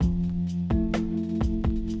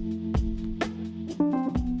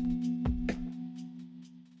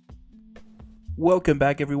Welcome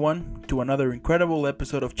back, everyone, to another incredible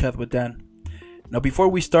episode of Chat with Dan. Now, before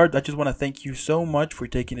we start, I just want to thank you so much for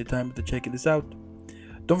taking the time to checking this out.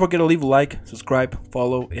 Don't forget to leave a like, subscribe,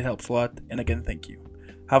 follow, it helps a lot, and again, thank you.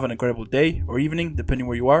 Have an incredible day or evening, depending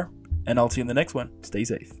where you are, and I'll see you in the next one. Stay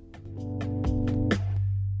safe.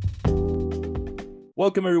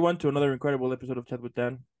 Welcome, everyone, to another incredible episode of Chat with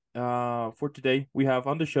Dan. For today, we have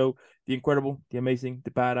on the show the incredible, the amazing, the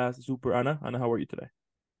badass, the super Anna. Anna, how are you today?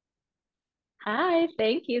 Hi,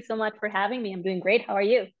 thank you so much for having me. I'm doing great. How are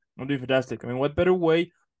you? I'm doing fantastic. I mean, what better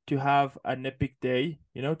way to have an epic day,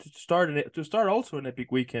 to start also an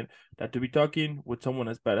epic weekend, than to be talking with someone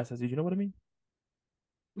as badass as you. You know what I mean?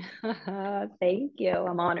 Thank you.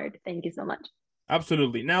 I'm honored. Thank you so much.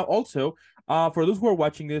 Absolutely. Now, also, for those who are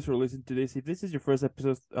watching this or listening to this, if this is your first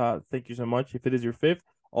episode, thank you so much. If it is your fifth,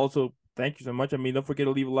 also thank you so much. I mean, don't forget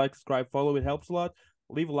to leave a like, subscribe, follow. It helps a lot.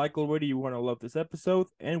 Leave a like already. You want to love this episode.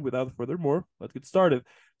 And without further more, let's get started.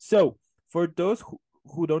 So, for those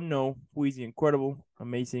who don't know who is the incredible,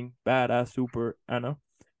 amazing, badass, super Anna,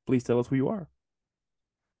 please tell us who you are.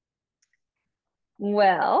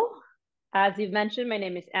 Well, as you've mentioned, my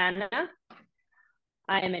name is Anna.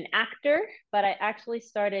 I am an actor, but I actually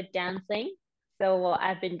started dancing. So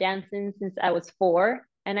I've been dancing since I was 4.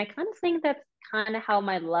 And I kind of think that's kind of how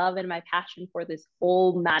my love and my passion for this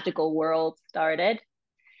whole magical world started.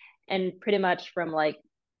 And pretty much from like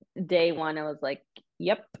day one, I was like,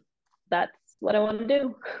 yep, that's what I want to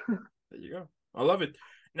do. There you go. I love it.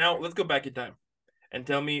 Now, let's go back in time and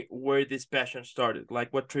tell me where this passion started.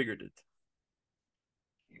 Like, what triggered it?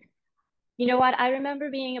 You know what? I remember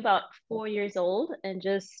being about 4 years old and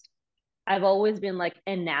just I've always been like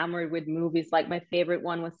enamored with movies. Like my favorite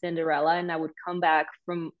one was Cinderella, and I would come back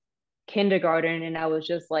from kindergarten and I was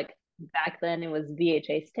just like back then it was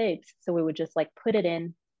VHS tapes. So we would just like put it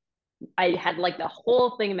in. I had like the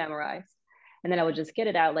whole thing memorized. And then I would just get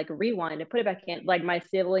it out, like rewind and put it back in. Like my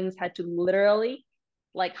siblings had to literally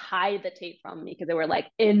like hide the tape from me because they were like,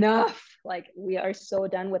 enough. Like we are so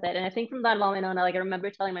done with it. And I think from that moment on, like I remember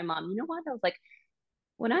telling my mom, you know what? I was like,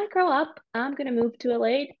 when I grow up, I'm gonna move to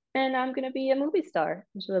LA and I'm gonna be a movie star.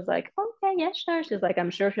 And she was like, okay, yeah, sure. She was like,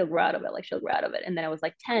 I'm sure she'll grow out of it. Like she'll grow out of it. And then I was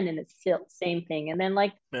like 10 and it's still same thing. And then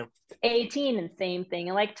like Yeah. 18 and same thing.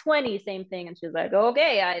 And like 20, same thing. And she was like,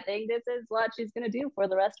 okay, I think this is what she's gonna do for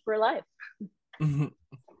the rest of her life.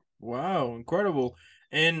 Wow, incredible.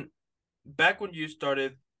 And back when you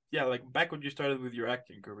started, yeah, like back when you started with your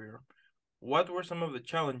acting career, what were some of the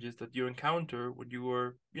challenges that you encountered when you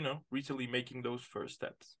were, recently making those first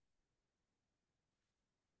steps?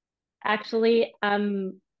 Actually,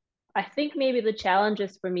 I think maybe the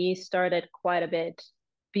challenges for me started quite a bit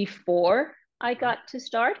before I Mhm. got to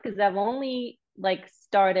start because I've only like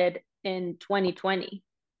started in 2020.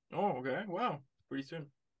 Oh, okay. Wow. Pretty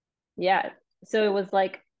soon. Yeah. So it was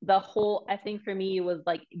like the whole, I think for me, it was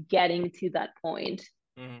like getting to that point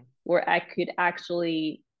Hmm. where I could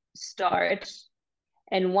actually start.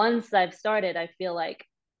 And once I've started, I feel like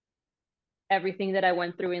everything that I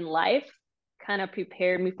went through in life kind of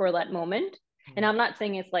prepared me for that moment. And I'm not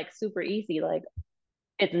saying it's like super easy, like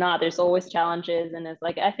it's not, there's always challenges. And it's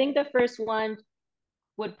like, I think the first one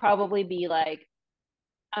would probably be like,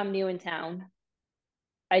 I'm new in town.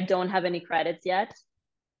 I don't have any credits yet.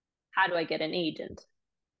 How do I get an agent?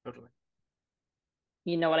 Totally.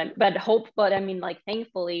 You know what I mean? But I mean, like,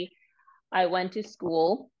 thankfully, I went to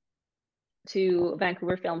school, to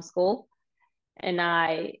Vancouver Film School, and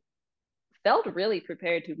I felt really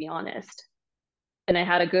prepared, to be honest. And I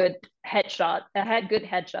had a good headshot. I had good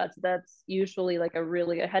headshots. That's usually like a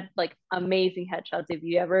really, I had like amazing headshots.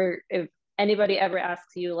 If anybody ever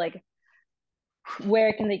asks you, like,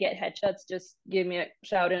 where can they get headshots, just give me a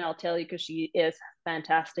shout and I'll tell you because she is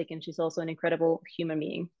fantastic and she's also an incredible human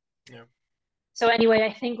being. Yeah. So, anyway,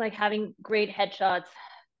 I think like having great headshots,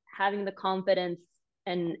 having the confidence,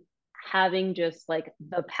 and having just like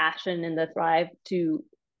the passion and the thrive to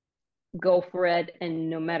go for it and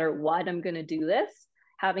no matter what I'm going to do this,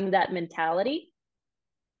 having that mentality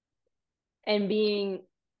and being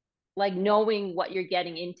like knowing what you're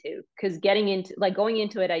getting into, because getting into like going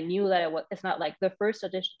into it, I knew that it's not like the first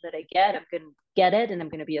audition that I get I'm gonna get it and I'm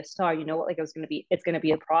gonna be a star. You know what, like I was gonna be, it's gonna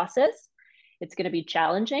be a process, it's gonna be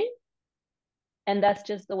challenging, and that's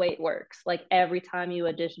just the way it works. Like every time you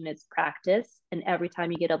audition, it's practice, and every time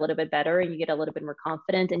you get a little bit better and you get a little bit more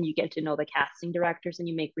confident and you get to know the casting directors and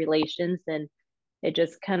you make relations, and it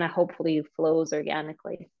just kind of hopefully flows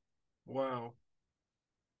organically. Wow.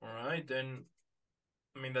 All right, then.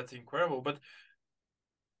 I mean, that's incredible. But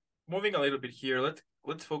moving a little bit here,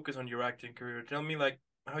 let's focus on your acting career. Tell me, like,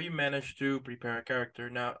 how you managed to prepare a character.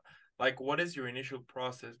 Now, like what is your initial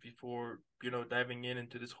process before, diving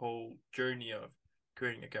into this whole journey of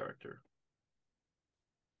creating a character?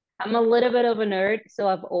 I'm a little bit of a nerd, so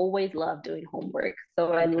I've always loved doing homework.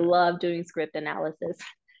 So I Okay. love doing script analysis.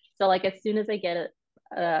 So like as soon as I get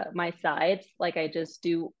my sides, like I just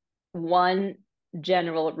do one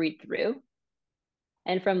general read through.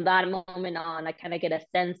 And from that moment on, I kind of get a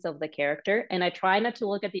sense of the character. And I try not to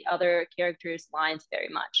look at the other characters' lines very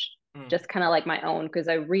much, Mm, just kind of like my own, because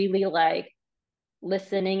I really like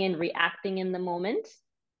listening and reacting in the moment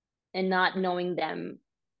and not knowing them.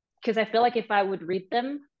 Because I feel like if I would read them,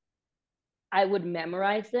 I would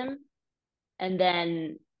memorize them. And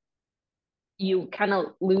then you kind of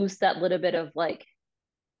lose that little bit of like,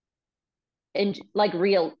 in like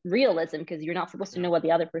realism because you're not supposed to yeah. know what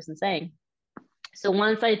the other person's saying. So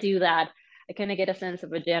once I do that, I kind of get a sense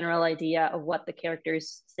of a general idea of what the character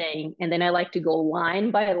is saying. And then I like to go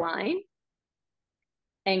line by line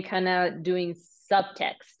and kind of doing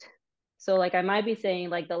subtext. So like I might be saying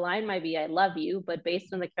like the line might be I love you, but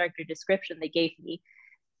based on the character description they gave me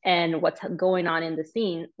and what's going on in the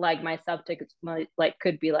scene, like my subtext might, like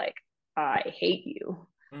could be like I hate you.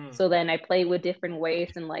 Mm, So then I play with different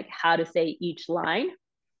ways and like how to say each line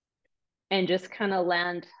and just kind of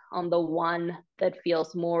land on the one that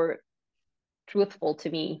feels more truthful to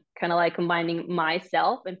me, kind of like combining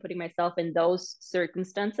myself and putting myself in those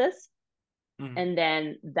circumstances. mm. And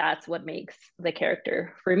then that's what makes the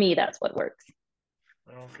character, for me, that's what works.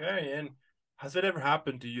 Okay. And has it ever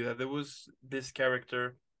happened to you that there was this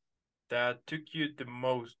character that took you the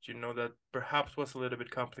most, that perhaps was a little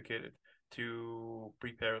bit complicated to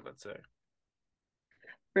prepare, let's say?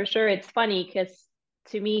 For sure, it's funny because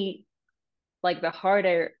to me, like the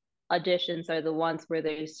harder auditions are the ones where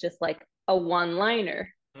there's just like a one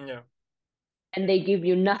liner Yeah. and they give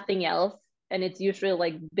you nothing else. And it's usually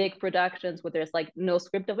like big productions where there's like no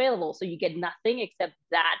script available. So you get nothing except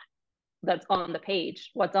that's on the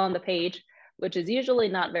page, what's on the page, which is usually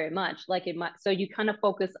not very much. Like it might, so you kind of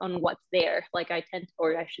focus on what's there. Like I tend to,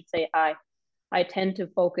 or I should say, I tend to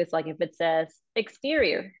focus like if it says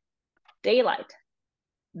exterior, daylight,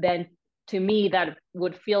 then to me that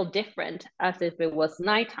would feel different as if it was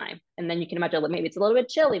nighttime. And then you can imagine like maybe it's a little bit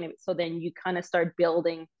chilly, maybe so then you kind of start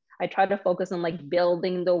building. I try to focus on like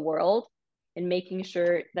building the world and making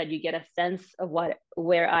sure that you get a sense of what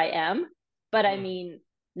where I am. But I Mm. mean,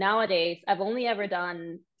 nowadays I've only ever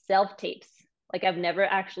done self tapes. Like I've never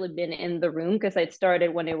actually been in the room because I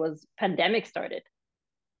started when it was pandemic started.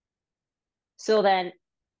 So then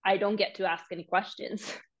I don't get to ask any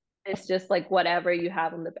questions. It's just like whatever you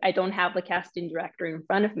have on the, I don't have the casting director in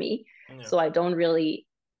front of me. Yeah. So I don't really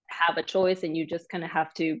have a choice. And you just kind of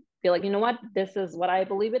have to be like, you know what? This is what I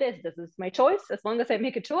believe it is. This is my choice. As long as I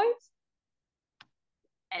make a choice.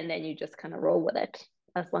 And then you just kind of roll with it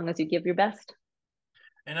as long as you give your best.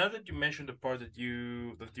 And now that you mentioned the part that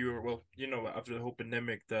you were, well, after the whole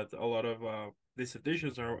pandemic, that a lot of these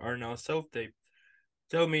editions are now self-tape.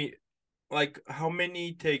 Tell me, like, how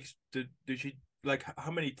many takes do you like?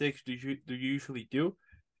 How many takes do you usually do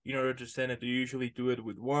in order to send it? Do you usually do it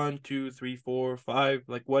with one, two, three, four, five?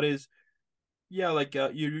 Like, what is, yeah, like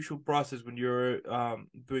your usual process when you're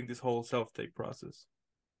doing this whole self-tape process?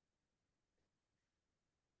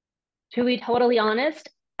 To be totally honest,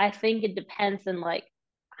 I think it depends on like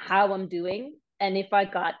how I'm doing and if I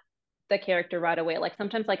got the character right away. Like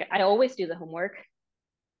sometimes like I always do the homework,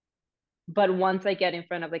 but once I get in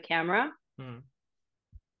front of the camera, Mm.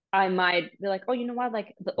 I might be like, oh, you know what?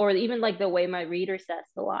 Like, or even like the way my reader says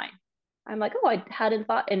the line. I'm like, oh, I hadn't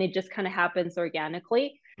thought, and it just kind of happens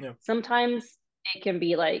organically. Yeah. Sometimes it can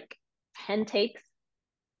be like 10 takes,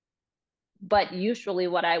 but usually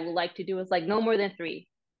what I would like to do is like no more than three.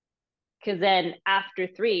 Because then after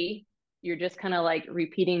three, you're just kind of like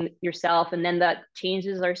repeating yourself. And then the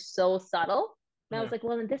changes are so subtle. And I was Yeah. like,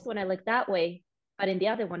 well, in this one, I look that way, but in the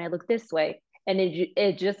other one, I look this way. And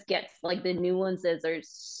it just gets like the nuances are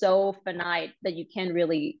so finite that you can't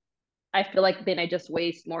really. I feel like then I just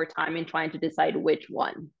waste more time in trying to decide which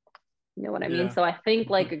one. You know what I mean? Yeah. So I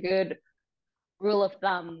think like a good rule of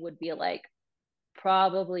thumb would be like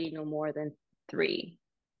probably no more than three.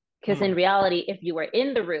 Because in Mm. reality, if you were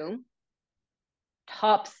in the room,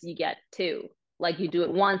 tops you get two. Like you do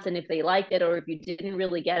it once, and if they liked it, or if you didn't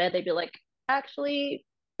really get it, they'd be like, actually,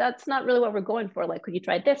 that's not really what we're going for. Like, could you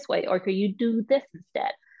try it this way, or could you do this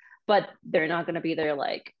instead? But they're not going to be there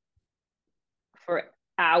like for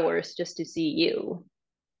hours just to see you.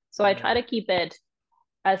 So I Yeah. try to keep it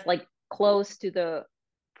as like close to the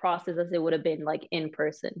process as it would have been like in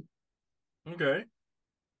person. Okay.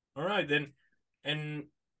 All right then. And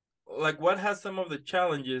like what has some of the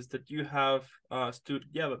challenges that you have stood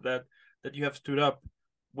that you have stood up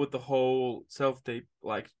with the whole self tape,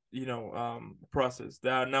 like, process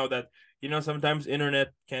that now that sometimes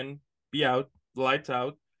internet can be out, lights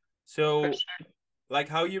out. For So sure. like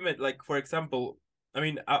how you met, like for example, I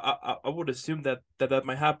mean, I would assume that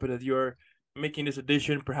might happen, that you're making this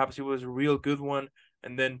audition, perhaps it was a real good one,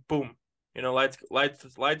 and then boom, lights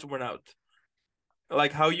went out.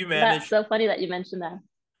 Like how you That's manage, so funny that you mentioned that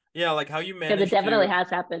yeah, like how you because it manage definitely to, has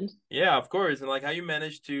happened. yeah, of course, and like how you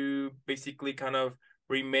manage to basically kind of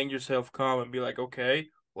remain yourself calm and be like, okay,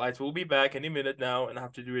 lights will be back any minute now, and I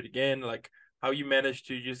have to do it again. Like how you manage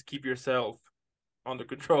to just keep yourself under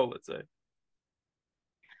control, let's say.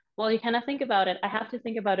 Well, you kind of think about it. I have to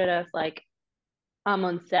think about it as like I'm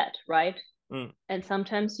on set, right? Mm, And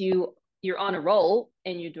sometimes you're on a roll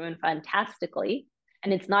and you're doing fantastically,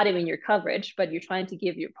 and it's not even your coverage, but you're trying to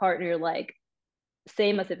give your partner like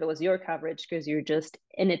same as if it was your coverage because you're just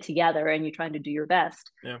in it together and you're trying to do your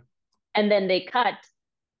best. yeah. And then they cut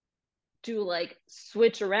to like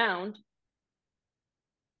switch around,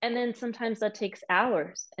 and then sometimes that takes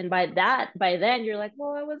hours. And by then you're like,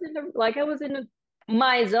 well, I was in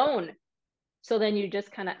my zone. So then you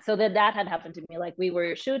just kind of so that had happened to me. Like we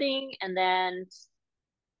were shooting and then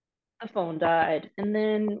the phone died, and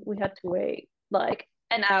then we had to wait like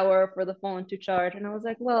an hour for the phone to charge. And I was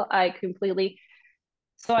like, well, I completely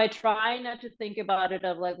so I try not to think about it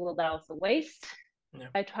of like, well, that was a waste. Yeah.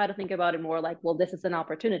 I try to think about it more like, well, this is an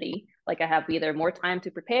opportunity. Like I have either more time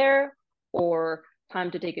to prepare or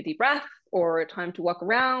time to take a deep breath or time to walk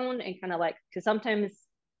around and kind of like, because sometimes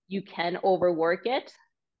you can overwork it.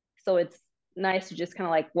 So it's nice to just kind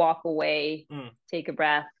of like walk away, Mm, take a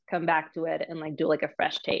breath, come back to it and like do like a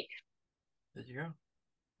fresh take. there you go.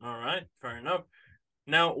 All right, fair enough.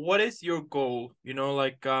 Now, what is your goal?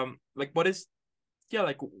 Like what is, yeah,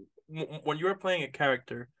 like when you're playing a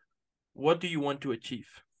character, what do you want to achieve?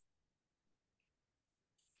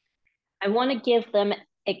 I want to give them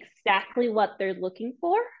exactly what they're looking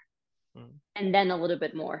for Mm, and then a little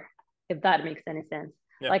bit more, if that makes any sense.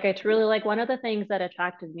 yeah. Like I truly like one of the things that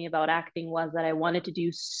attracted me about acting was that I wanted to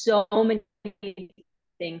do so many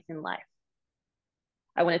things in life.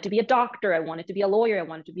 I wanted to be a doctor. I wanted to be a lawyer. I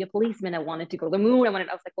wanted to be a policeman. I wanted to go to the moon. I was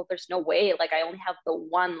like, well, there's no way. Like I only have the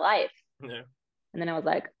one life. Yeah. And then I was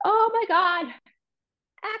like, oh my God,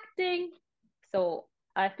 acting. So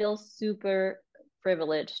I feel super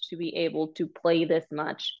privileged to be able to play this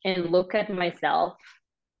much and look at myself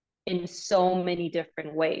in so many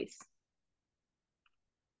different ways.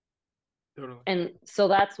 Totally. And so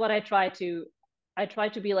that's what I try to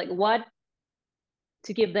be like what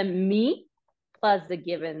to give them me plus the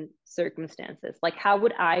given circumstances. Like how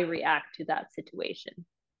would I react to that situation?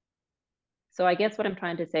 So I guess what I'm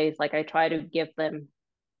trying to say is like I try to give them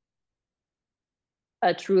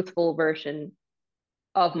a truthful version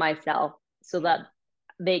of myself so Yeah. that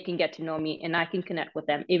they can get to know me and I can connect with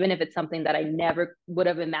them, even if it's something that I never would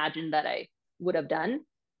have imagined that I would have done.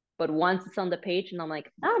 But once it's on the page and I'm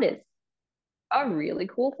like, that is a really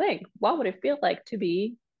cool thing. What would it feel like to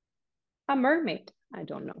be a mermaid? I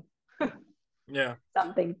don't know. Yeah.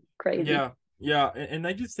 Something crazy. Yeah. Yeah. And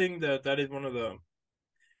I just think that that is one of the,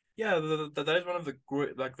 yeah, that is one of the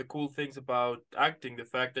great, like the cool things about acting, the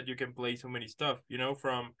fact that you can play so many stuff,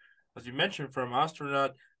 from, as you mentioned, from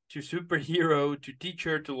astronaut to superhero to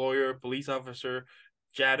teacher to lawyer, police officer,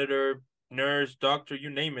 janitor, nurse, doctor, you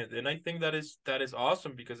name it. And I think that is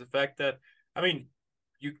awesome, because the fact that, I mean,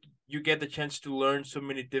 you you get the chance to learn so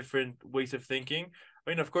many different ways of thinking. I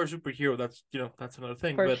mean, of course, superhero, that's another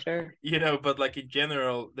thing, For but sure. but like in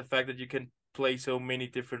general, the fact that you can play so many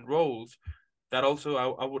different roles, that also,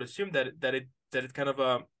 I would assume that it kind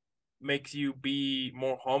of makes you be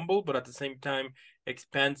more humble, but at the same time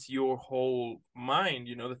expands your whole mind.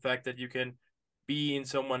 The fact that you can be in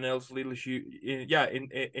someone else's little shoe,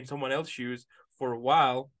 in someone else's shoes for a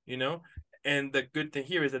while. And the good thing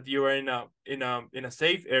here is that you are in a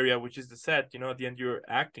safe area, which is the set. At the end, you're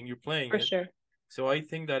acting, you're playing For it. sure. So I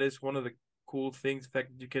think that is one of the cool things, the fact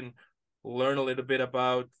that you can learn a little bit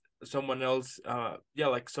about someone else,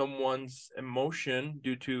 like someone's emotion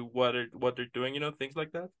due to what they're doing, things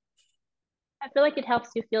like that. I feel like it helps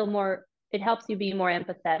you be more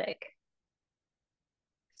empathetic.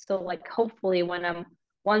 So like hopefully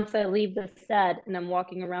once I leave the set and I'm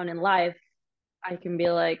walking around in life, I can be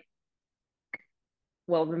like,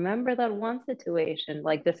 well, remember that one situation.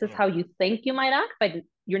 Like this is Mm, how you think you might act, but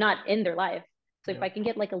you're not in their life. So if yeah. I can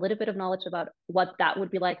get like a little bit of knowledge about what that would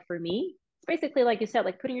be like for me, it's basically like you said,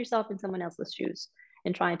 like putting yourself in someone else's shoes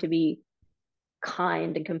and trying to be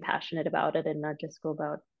kind and compassionate about it and not just go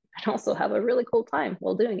about and also have a really cool time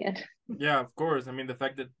while doing it. Yeah, of course. I mean, the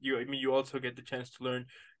fact that you also get the chance to learn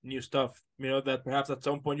new stuff, that perhaps at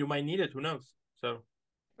some point you might need it. Who knows? So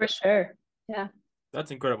For sure. Yeah.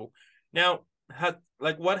 that's incredible. Now,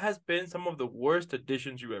 what has been some of the worst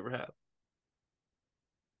additions you ever had?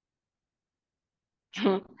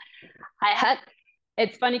 I had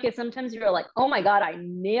it's funny because sometimes you're like, oh my God, I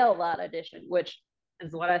nailed that audition, which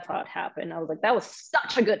is what I thought happened. I was like, that was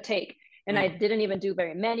such a good take. And I didn't even do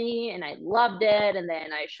very many, and I loved it. And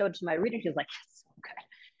then I showed it to my reader. She was like, it's so good.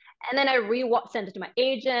 And then I sent it to my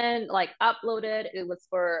agent, like uploaded. It was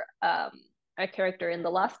for a character in The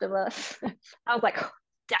Last of Us. I was like, oh,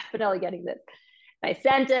 definitely getting this. I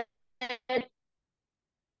sent it,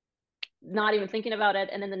 not even thinking about it.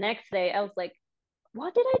 And then the next day, I was like,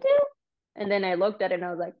 what did I do? And then I looked at it and I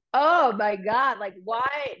was like, oh my God, like,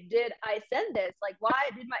 why did I send this? Like, why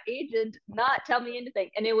did my agent not tell me anything?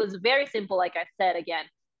 And it was very simple, like I said again,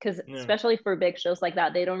 because especially for big shows like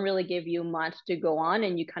that, they don't really give you much to go on,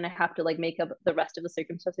 and you kind of have to like make up the rest of the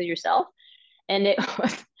circumstances yourself. And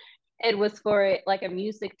it was for like a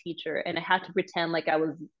music teacher, and I had to pretend like I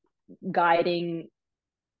was guiding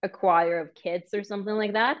a choir of kids or something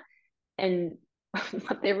like that. And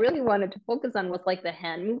what they really wanted to focus on was like the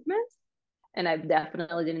hand movements. And I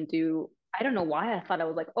definitely didn't do, I don't know why I thought I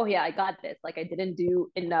was like, oh yeah, I got this. Like I didn't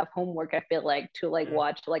do enough homework, I feel like, to like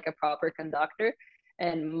watch like a proper conductor.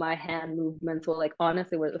 And my hand movements were like,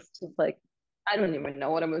 honestly, was just like, I don't even know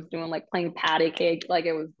what I was doing, like playing patty cake. Like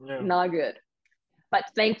it was not good. But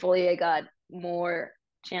thankfully I got more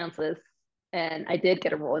chances, and I did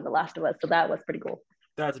get a role in The Last of Us. So that was pretty cool.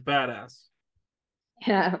 That's badass.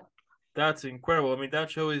 Yeah. That's incredible. I mean,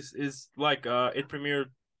 that show is like it premiered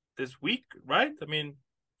this week, right? I mean,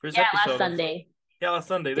 first episode. Last Sunday. Yeah, last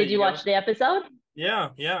Sunday. Did you watch the episode? Yeah.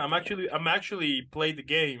 I'm actually played the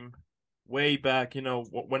game way back,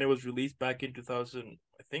 when it was released back in 2000,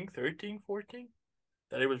 I think 13, 14,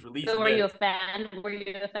 that it was released. So were you a fan? Were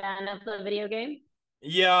you a fan of the video game?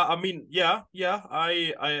 Yeah, I mean, yeah.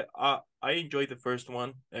 I enjoyed the first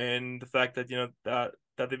one, and the fact that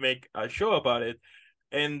that they make a show about it,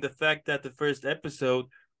 and the fact that the first episode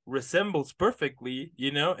resembles perfectly,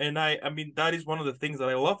 and I mean that is one of the things that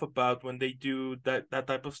I love about when they do that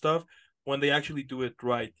type of stuff, when they actually do it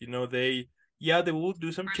right. They will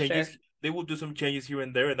do some changes. Sure. They will do some changes here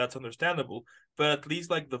and there, and that's understandable. But at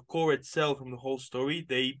least like the core itself from the whole story,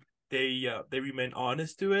 they remain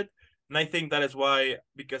honest to it. And I think that is why,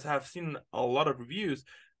 because I've seen a lot of reviews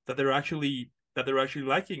that they're actually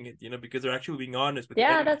liking it, because they're actually being honest with it.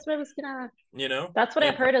 Yeah, that's what I was gonna. That's what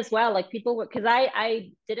I've heard as well. Like people, because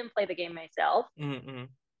I didn't play the game myself. Mm-hmm.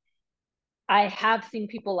 I have seen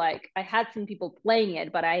people I had seen people playing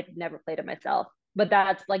it, but I've never played it myself. But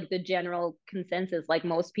that's like the general consensus. Like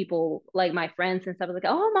most people, like my friends and stuff, was like,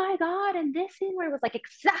 "Oh my God!" And this scene where it was like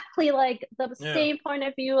exactly like the same point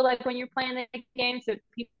of view, like when you're playing the game. So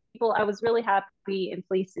people, I was really happy and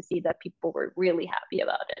pleased to see that people were really happy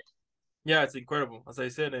about it. Yeah, it's incredible, as I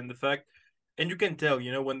said, and the fact, and you can tell,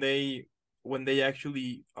 when they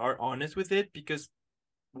actually are honest with it, because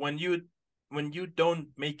when you don't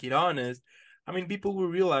make it honest, I mean, people will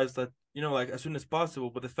realize that, like as soon as possible.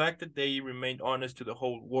 But the fact that they remained honest to the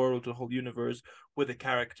whole world, to the whole universe, with the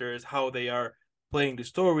characters, how they are playing the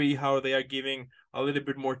story, how they are giving a little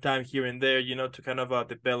bit more time here and there, to kind of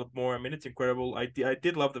develop more. I mean, it's incredible. I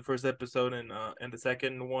did love the first episode, and the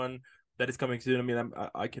second one that is coming soon. I mean,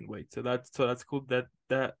 I can wait. So that's cool that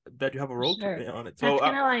you have a role to play on it. So that's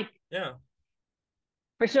kind of like, yeah,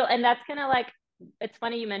 for sure. And that's kind of like, it's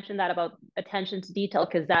funny you mentioned that about attention to detail,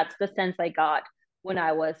 because that's the sense I got when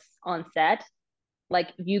I was on set. Like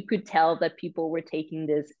you could tell that people were taking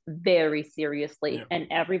this very seriously, and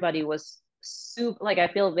everybody was super, like, I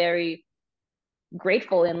feel very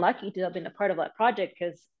grateful and lucky to have been a part of that project,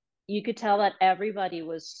 because you could tell that everybody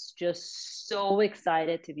was just so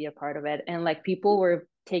excited to be a part of it, and like people were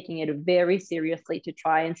taking it very seriously to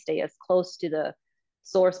try and stay as close to the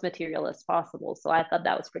source material as possible. So I thought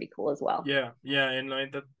that was pretty cool as well. Yeah, and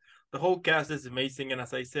like the whole cast is amazing, and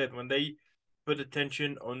as I said, when they put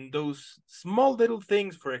attention on those small little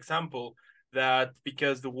things, for example, that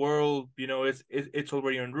because the world, it's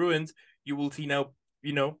already in ruins, you will see now,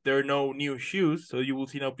 there are no new shoes, so you will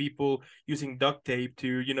see now people using duct tape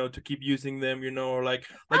to to keep using them, or like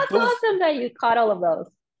that's those, awesome that you caught all of those.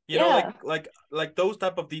 You know, like those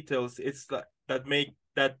type of details. It's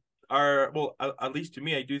that are, well, at least to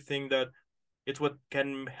me, I do think that it's what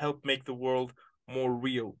can help make the world more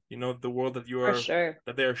real. The world that you are,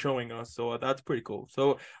 that they are showing us. So that's pretty cool.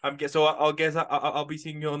 So I'll guess I'll be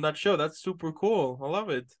seeing you on that show. That's super cool. I love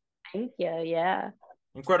it. Thank you. Yeah.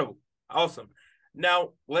 Incredible. Awesome. Now,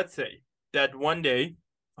 let's say that one day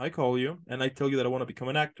I call you and I tell you that I want to become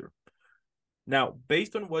an actor. Now,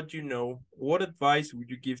 based on what you know, what advice would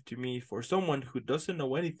you give to me for someone who doesn't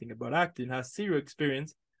know anything about acting, has zero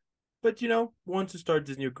experience, but wants to start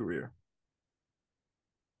this new career?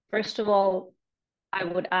 First of all, I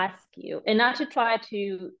would ask you, and not to try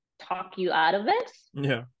to talk you out of it,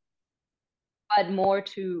 Yeah. but more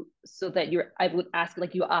to so that I would ask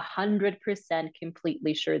like you 100%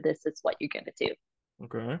 completely sure this is what you're gonna do.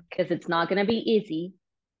 Okay. Because it's not gonna be easy,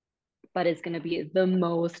 but it's gonna be the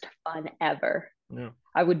most fun ever. Yeah.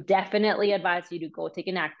 I would definitely advise you to go take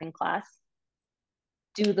an acting class,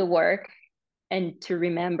 do the work, and to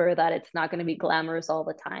remember that it's not gonna be glamorous all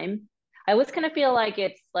the time. I always kind of feel like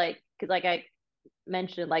it's like because like I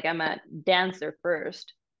mentioned, like I'm a dancer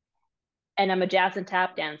first and I'm a jazz and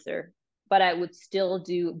tap dancer, but I would still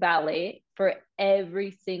do ballet for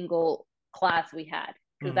every single class we had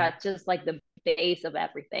because Mm-hmm. that's just like the base of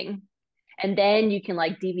everything. And then you can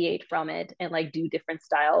like deviate from it and like do different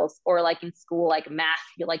styles, or like in school, like math,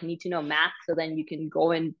 you like need to know math so then you can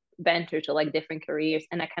go and venture to like different careers.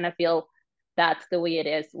 And I kind of feel that's the way it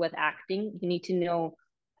is with acting. You need to know,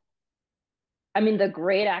 I mean, the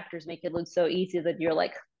great actors make it look so easy that you're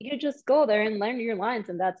like, you just go there and learn your lines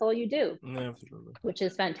and that's all you do, Yeah, absolutely. which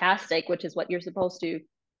is fantastic, which is what you're supposed to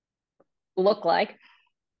look like.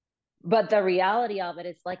 But the reality of it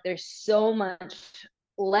is like there's so much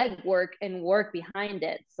legwork and work behind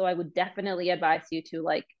it. So I would definitely advise you to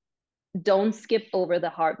like don't skip over the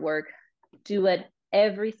hard work. Do it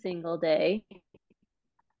every single day.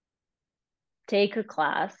 Take a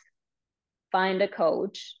class, find a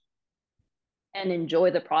coach, and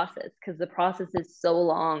enjoy the process because the process is so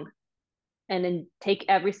long. And then take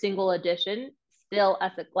every single audition still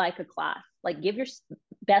as like a class. Like give your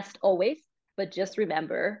best always, but just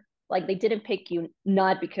remember, like they didn't pick you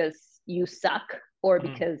not because you suck or Mm.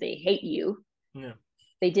 because they hate you. Yeah.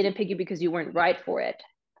 They didn't pick you because you weren't right for it.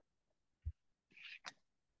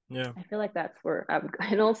 Yeah. I feel like that's where I would go.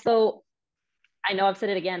 And also, I know I've said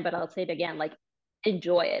it again, but I'll say it again. Like,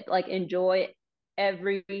 enjoy it. Like, enjoy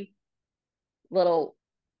every little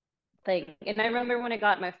thing. And I remember when I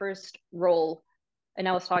got my first role and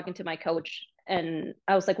I was talking to my coach and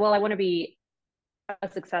I was like, well, I want to be a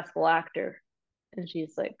successful actor. And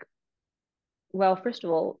she's like, well, first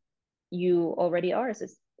of all, you already are a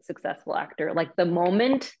successful actor. Like, the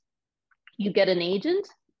moment you get an agent,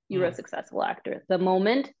 you're a Mm. successful actor. The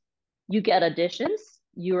moment you get auditions,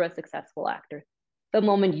 you're a successful actor. The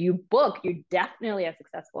moment you book, you're definitely a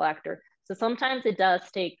successful actor. So sometimes it does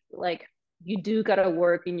take like you do gotta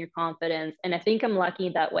work in your confidence. And I think I'm lucky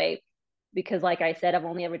that way because like I said, I've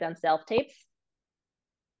only ever done self tapes.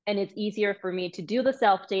 And it's easier for me to do the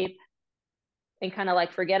self tape and kind of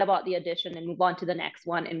like forget about the audition and move on to the next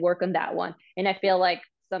one and work on that one. And I feel like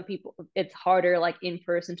some people it's harder like in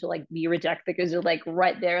person to like be rejected because you're like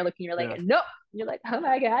right there looking, you're like, Yeah. no, you're like, oh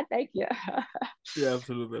my God, thank you. Yeah,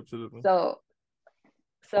 absolutely, absolutely. So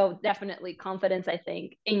so definitely confidence, I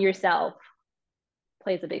think, in yourself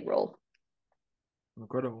plays a big role.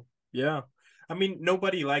 Incredible. Yeah. I mean,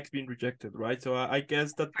 nobody likes being rejected, right? So I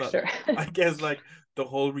guess that For the sure. I guess like the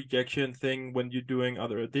whole rejection thing when you're doing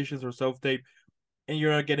other auditions or self-tape and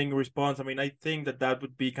you're not getting a response, I mean, I think that that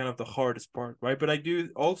would be kind of the hardest part, right? But I do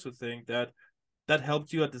also think that that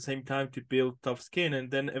helps you at the same time to build tough skin and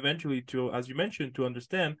then eventually to, as you mentioned, to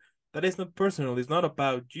understand that it's not personal, it's not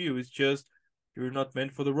about you, it's just you're not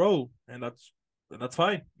meant for the role, and that's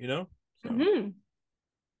fine, So Mm-hmm.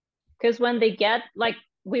 Because when they get like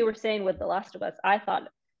we were saying with The Last of Us, I thought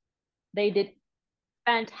they did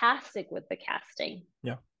fantastic with the casting.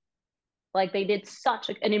 yeah. Like they did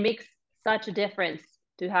and it makes such a difference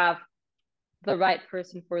to have the right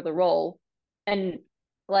person for the role. And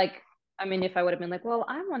like, I mean, if I would have been like, well,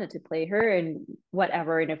 I wanted to play her and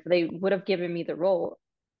whatever, and if they would have given me the role,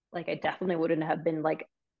 like I definitely wouldn't have been like,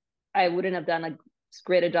 I wouldn't have done as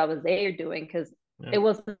great a job as they are doing because Yeah. it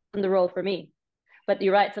wasn't the role for me. But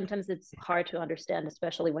you're right. Sometimes it's hard to understand,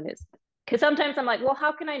 especially when it's because sometimes I'm like, well,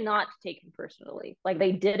 how can I not take him personally? Like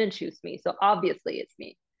they didn't choose me, so obviously it's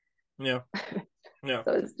me. Yeah. Yeah.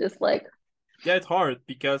 So it's just like, Yeah, it's hard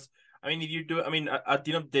because I mean, if you do, I mean, at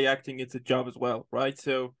the end of the day, acting it's a job as well, right?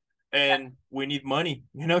 So, yeah, and we need money,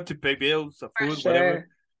 to pay bills, for food, whatever. sure.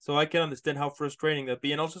 So I can understand how frustrating that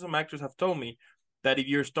be. And also, some actors have told me that if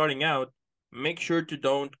you're starting out, make sure to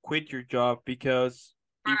don't quit your job because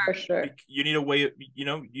if For sure. you need a way,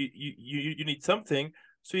 you need something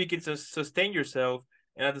so you can sustain yourself.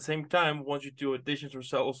 And at the same time, once you do auditions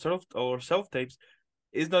or self tapes,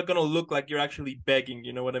 it's not gonna look like you're actually begging.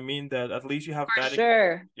 You know what I mean? That at least you have For that.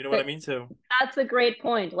 sure. You know what I But mean? So that's a great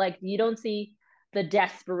point. Like you don't see the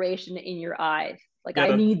desperation in your eyes. Like, Yeah,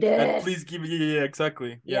 I need that this. please give me, yeah,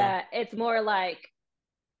 exactly. Yeah. Yeah, it's more like,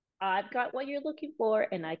 I've got what you're looking for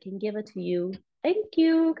and I can give it to you. Thank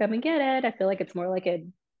you. Come and get it. I feel like it's more like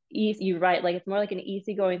an easy, you're right. Like, it's more like an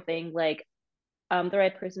easygoing thing. Like, I'm the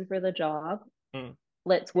right person for the job. Mm.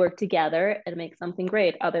 Let's work together and make something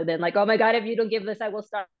great, other than like, oh my God, if you don't give this, I will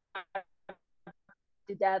starve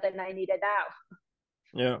to death and I need it now.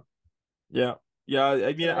 Yeah. Yeah. Yeah. I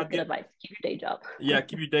So mean, that's good advice. Keep your day job. yeah,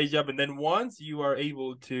 keep your day job, and then once you are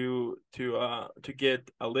able to get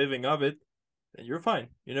a living of it, then you're fine.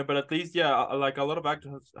 But at least, yeah, like a lot of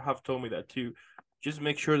actors have told me that too. Just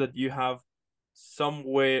make sure that you have some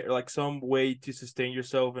way to sustain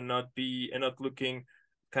yourself and not looking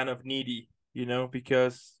kind of needy,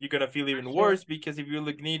 because you're gonna feel even Sure. worse, because if you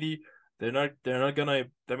look needy, they're not gonna,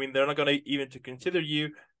 I mean, they're not gonna even to consider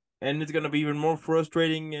you, and it's gonna be even more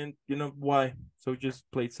frustrating, and why. So just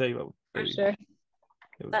play it safe, I would For say. sure.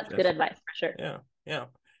 It was That's good just, advice for sure. yeah, yeah.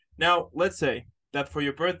 Now, let's say that for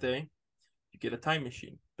your birthday, you get a time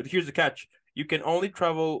machine. But here's the catch: you can only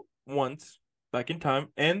travel once back in time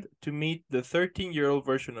and to meet the 13-year-old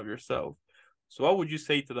version of yourself. So, what would you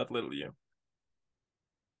say to that little you?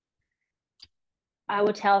 I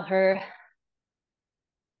would tell her,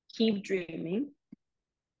 keep dreaming,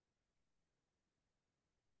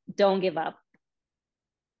 don't give up,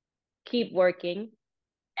 keep working,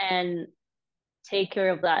 and take care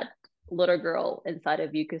of that little girl inside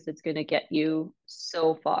of you, because it's going to get you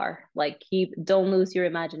so far. Like, don't lose your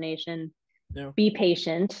imagination, Yeah. be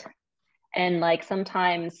patient. And like,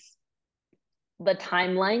 sometimes the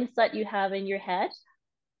timelines that you have in your head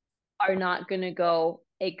are not going to go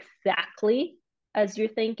exactly as you're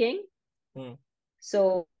thinking. Hmm.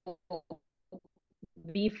 So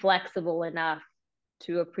be flexible enough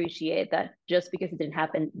to appreciate that just because it didn't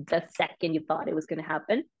happen the second you thought it was going to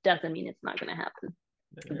happen doesn't mean it's not going to happen.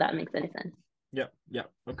 If Yeah. that makes any sense. Yeah. Yeah.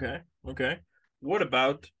 Okay. Okay. What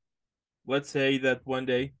about, let's say that one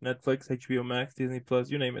day Netflix, HBO Max, Disney Plus,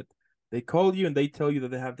 you name it, they call you and they tell you that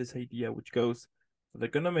they have this idea, which goes, they're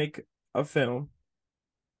gonna make a film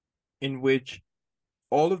in which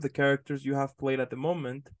all of the characters you have played at the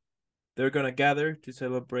moment, they're gonna gather to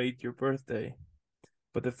celebrate your birthday.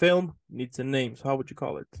 But the film needs a name, so how would you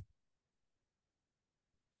call it?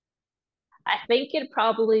 I think it'd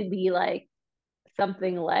probably be like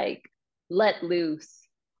something like Let Loose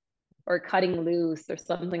or Cutting Loose or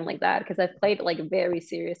something like that, because I've played like very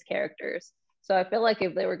serious characters. So I feel like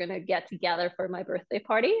if they were going to get together for my birthday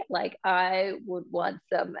party, like, I would want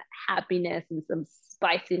some happiness and some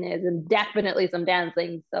spiciness and definitely some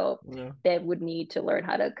dancing. So Yeah. they would need to learn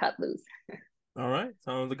how to cut loose. All right,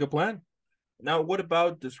 sounds like a plan. Now, what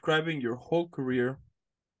about describing your whole career,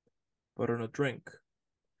 but on a drink?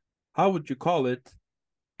 How would you call it,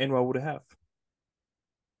 and what would it have?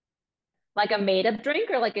 Like a made up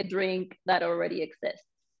drink or like a drink that already exists?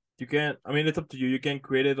 You can, I mean, it's up to you. You can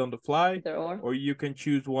create it on the fly, Either or. or you can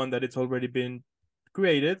choose one that it's already been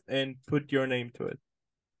created and put your name to it.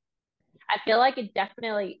 I feel like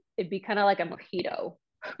it'd be kind of like a mojito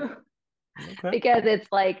Okay. because it's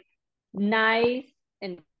like nice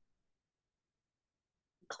and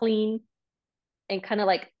clean and kind of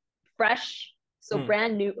like fresh. So Hmm.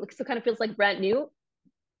 brand new, like, so kind of feels like brand new,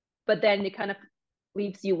 but then it kind of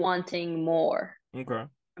leaves you wanting more. Okay.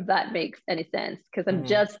 If that makes any sense, because I'm Hmm.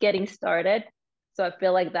 just getting started. So I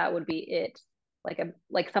feel like that would be it.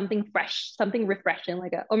 Like something fresh, something refreshing,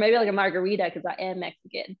 or maybe like a margarita, because I am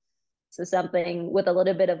Mexican. So something with a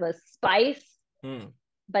little bit of a spice, Hmm.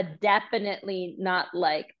 but definitely not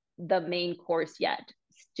like the main course yet.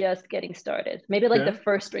 It's just getting started. Maybe like the Okay.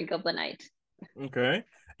 first drink of the night. Okay.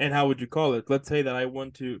 And how would you call it? Let's say that I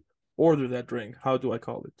want to order that drink. How do I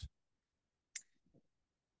call it?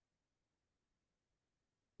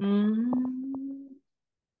 Mm.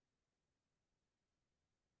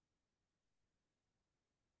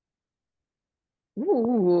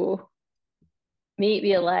 Ooh,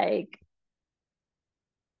 maybe like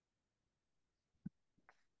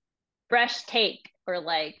fresh take, or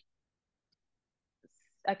like,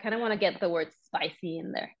 I kind of want to get the word spicy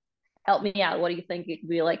in there. Help me out. What do you think it could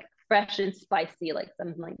be, like fresh and spicy, like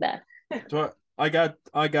something like that? So I got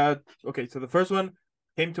okay. So the first one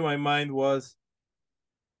came to my mind was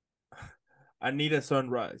Anita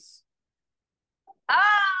Sunrise.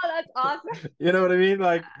 Ah, that's awesome. You know what I mean?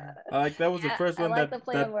 Like that was the Yeah, first I one like that the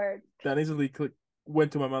play of that words. that easily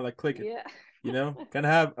went to my mind, like click it. Yeah. Can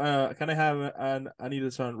I have an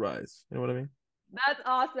Anita Sunrise? You know what I mean? That's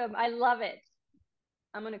awesome. I love it.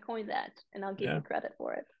 I'm gonna coin that and I'll give Yeah. you credit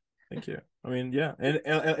for it. Thank you. I mean, yeah, and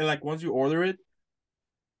like once you order it,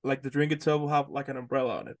 like the drink itself will have like an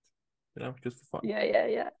umbrella on it. just for fun.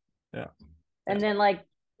 Yeah. Yeah. And then like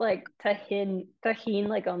tahine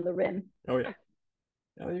like on the rim. Oh yeah.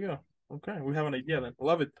 Yeah, there you go. Okay, we have an idea then.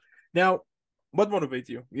 Love it. Now, what motivates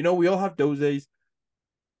you? We all have those days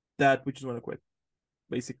that we just want to quit,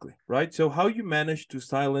 basically, right? So how you manage to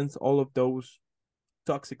silence all of those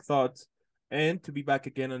toxic thoughts and to be back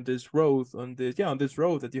again on this road, on this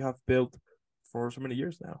road that you have built for so many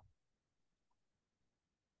years now?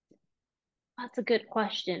 That's a good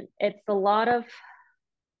question. It's a lot of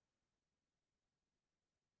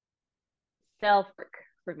self work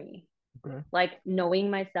for me. Okay. Like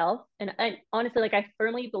knowing myself. And honestly, like I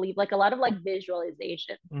firmly believe like a lot of like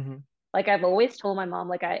visualization. Mm-hmm. Like I've always told my mom,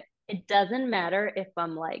 like it doesn't matter if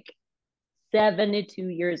I'm like 72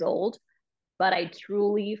 years old, but I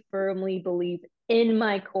truly firmly believe in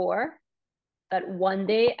my core that one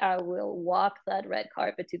day I will walk that red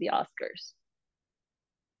carpet to the Oscars.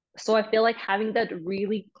 So I feel like having that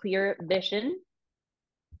really clear vision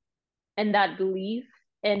and that belief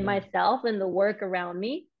in Yeah. myself and the work around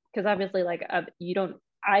me, because obviously like you don't,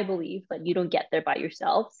 I believe that you don't get there by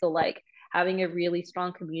yourself. So like having a really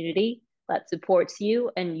strong community that supports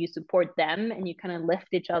you and you support them and you kind of lift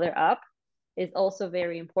each other up is also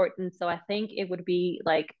very important. So I think it would be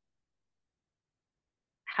like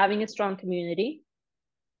having a strong community,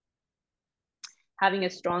 having a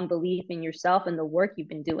strong belief in yourself and the work you've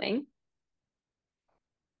been doing.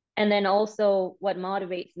 And then also what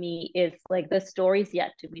motivates me is like the stories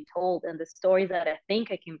yet to be told and the stories that I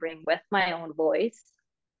think I can bring with my own voice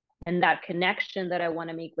and that connection that I want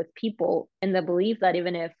to make with people, and the belief that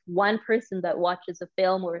even if one person that watches a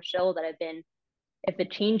film or a show that I've been, if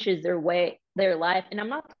it changes their life, and I'm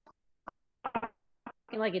not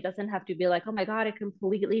talking like it doesn't have to be like, oh my God, it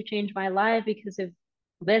completely changed my life because of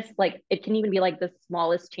this. Like it can even be like the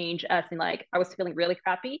smallest change, as in like I was feeling really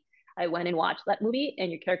crappy. I went and watched that movie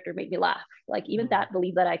and your character made me laugh. Like even Mm. that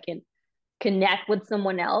belief that I can connect with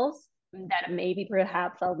someone else that maybe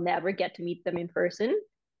perhaps I'll never get to meet them in person,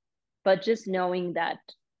 but just knowing that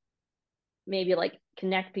maybe like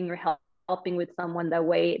connecting or helping with someone the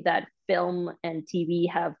way that film and TV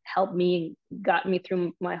have helped me and got me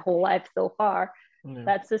through my whole life so far. Yeah.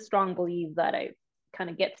 That's a strong belief that I kind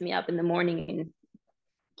of gets me up in the morning and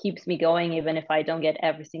keeps me going, even if I don't get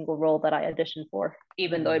every single role that I audition for,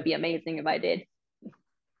 even though Yeah. it'd be amazing if I did.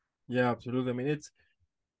 Yeah, absolutely. I mean,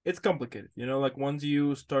 it's complicated, like once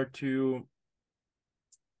you start to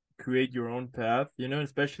create your own path,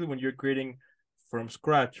 especially when you're creating from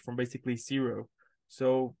scratch, from basically zero.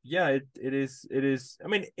 So yeah, it is. I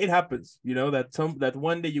mean, it happens, that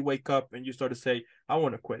one day you wake up and you start to say, I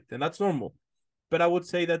want to quit, and that's normal. But I would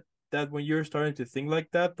say that when you're starting to think like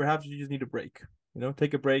that, perhaps you just need a break.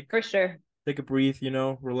 Take a break, For sure. take a breathe,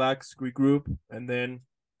 relax, regroup, and then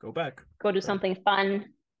go back. Go do Right. something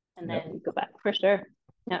fun and Yep. then go back. For sure.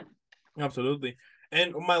 Yeah. Absolutely.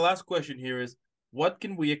 And my last question here is, what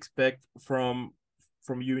can we expect from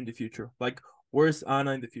you in the future? Like, where's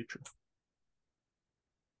Anna in the future?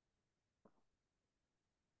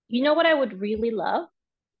 You know what I would really love?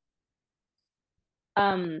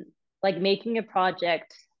 Um, like making a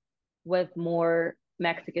project with more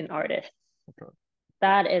Mexican artists. Okay.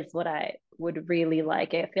 That is what I would really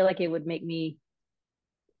like. I feel like it would make me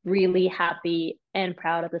really happy and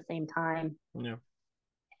proud at the same time. Yeah.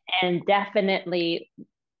 And definitely,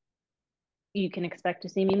 you can expect to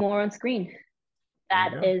see me more on screen. There you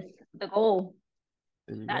That go. is the goal.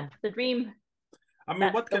 There you go. That's the dream. I mean,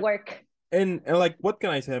 That's what the can work. and like what can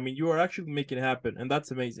I say? I mean, you are actually making it happen, and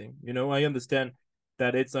that's amazing. I understand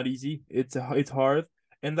that it's not easy. It's hard,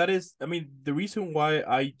 and that is, I mean, the reason why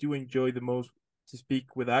I do enjoy the most to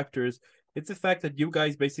speak with actors. It's the fact that you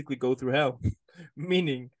guys basically go through hell,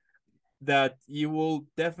 meaning that you will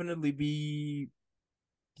definitely be,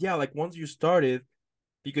 yeah, like once you started,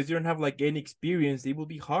 because you don't have like any experience, it will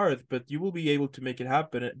be hard, but you will be able to make it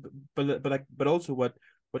happen. But also what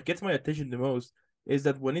gets my attention the most is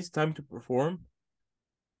that when it's time to perform,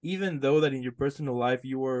 even though that in your personal life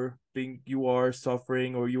you are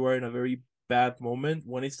suffering or you are in a very bad moment,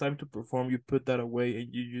 when it's time to perform, you put that away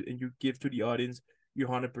and you give to the audience your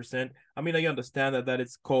 100%. I mean, I understand that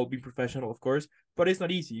it's called being professional, of course, but it's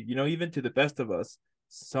not easy. Even to the best of us,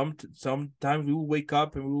 sometimes we will wake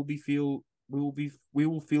up and we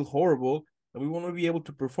will feel horrible and we won't be able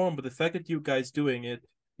to perform. But the fact that you guys doing it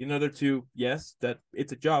in order to, yes, that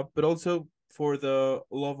it's a job, but also for the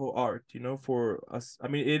love of art, for us. I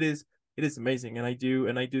mean, it is amazing, and I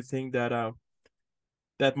do think that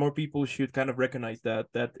more people should kind of recognize that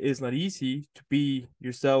it's not easy to be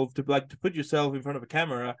yourself, to put yourself in front of a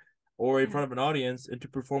camera or in front of an audience and to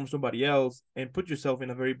perform somebody else and put yourself in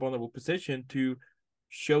a very vulnerable position to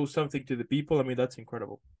show something to the people, I mean, that's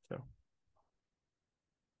incredible. So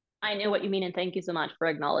I know what you mean, and thank you so much for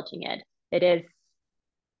acknowledging it. It is,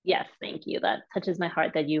 yes, thank you. That touches my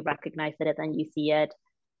heart that you recognize it and you see it.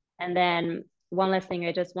 And then one last thing,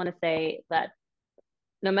 I just want to say that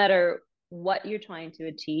no matter what you're trying to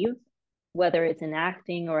achieve, whether it's in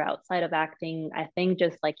acting or outside of acting, I think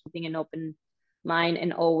just like keeping an open mind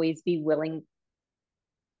and always be willing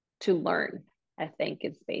to learn, I think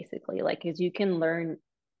is basically like, because you can learn,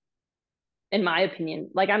 in my opinion,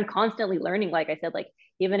 like I'm constantly learning, like I said, like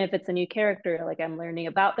even if it's a new character, like I'm learning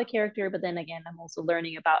about the character, but then again, I'm also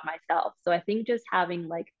learning about myself. So I think just having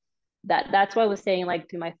like that's why I was saying like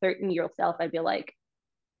to my 13-year-old self, I'd be like,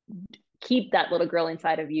 keep that little girl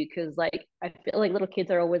inside of you, because like I feel like little kids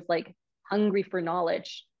are always like hungry for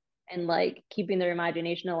knowledge and like keeping their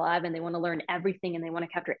imagination alive, and they want to learn everything and they want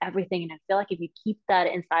to capture everything. And I feel like if you keep that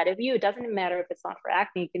inside of you, it doesn't matter if it's not for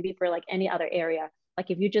acting, it can be for like any other area. Like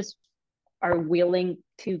if you just are willing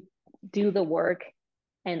to do the work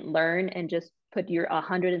and learn and just put your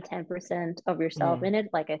 110% of yourself in it,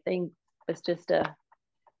 like I think it's just a,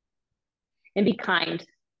 and be kind,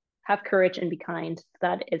 have courage and be kind.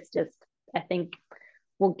 That is just, I think,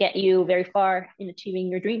 will get you very far in achieving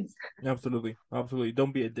your dreams. absolutely, absolutely.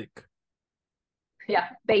 Don't be a dick. Yeah,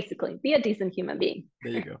 basically, be a decent human being.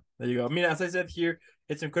 There you go. There you go. I mean, as I said here,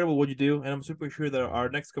 it's incredible what you do, and I'm super sure that our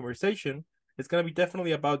next conversation is gonna be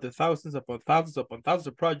definitely about the thousands upon thousands upon thousands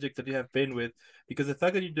of projects that you have been with, because the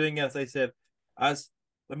fact that you're doing it, as I said, as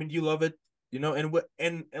I mean, you love it, you know, and what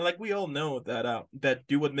and like we all know that that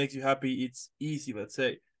do what makes you happy, it's easy, let's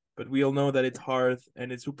say, but we all know that it's hard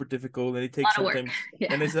and it's super difficult, and it A takes lot of work. sometimes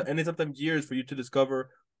Yeah. and it's sometimes years for you to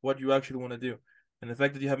discover what you actually want to do, and the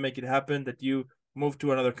fact that you have make it happen, that you move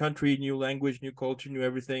to another country, new language, new culture, new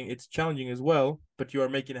everything. It's challenging as well, but you are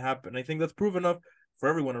making it happen. I think that's proof enough for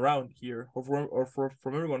everyone around here, or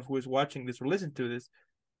from everyone who is watching this or listening to this,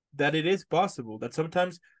 that it is possible. That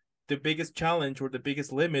sometimes the biggest challenge or the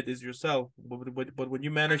biggest limit is yourself, but when you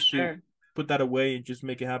For manage to sure. put that away and just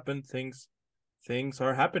make it happen, things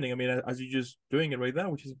are happening. I mean, as you're just doing it right now,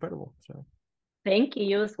 which is incredible. So Thank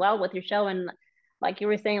you as well with your show. And like you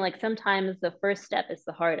were saying, like sometimes the first step is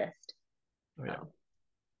the hardest. oh, yeah, So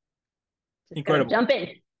just gotta incredible. jump in.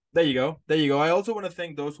 There you go. There you go. I also want to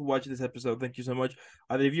thank those who watch this episode. Thank you so much.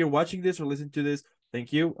 Either if you're watching this or listening to this,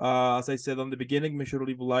 thank you. As I said on the beginning, make sure to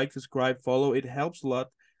leave a like, subscribe, follow. It helps a lot.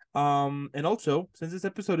 And also, since this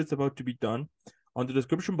episode is about to be done, on the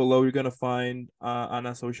description below, you're gonna find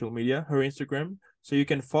Anna's social media, her Instagram, so you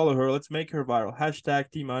can follow her. Let's make her viral.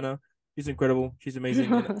 Hashtag Team Anna. She's incredible. She's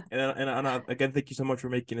amazing. And Anna, again, thank you so much for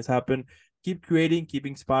making this happen. Keep creating, keep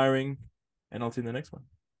inspiring, and I'll see you in the next one.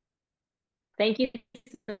 Thank you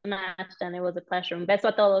so much, and it was a pleasure. Un beso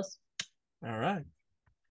a todos. All right.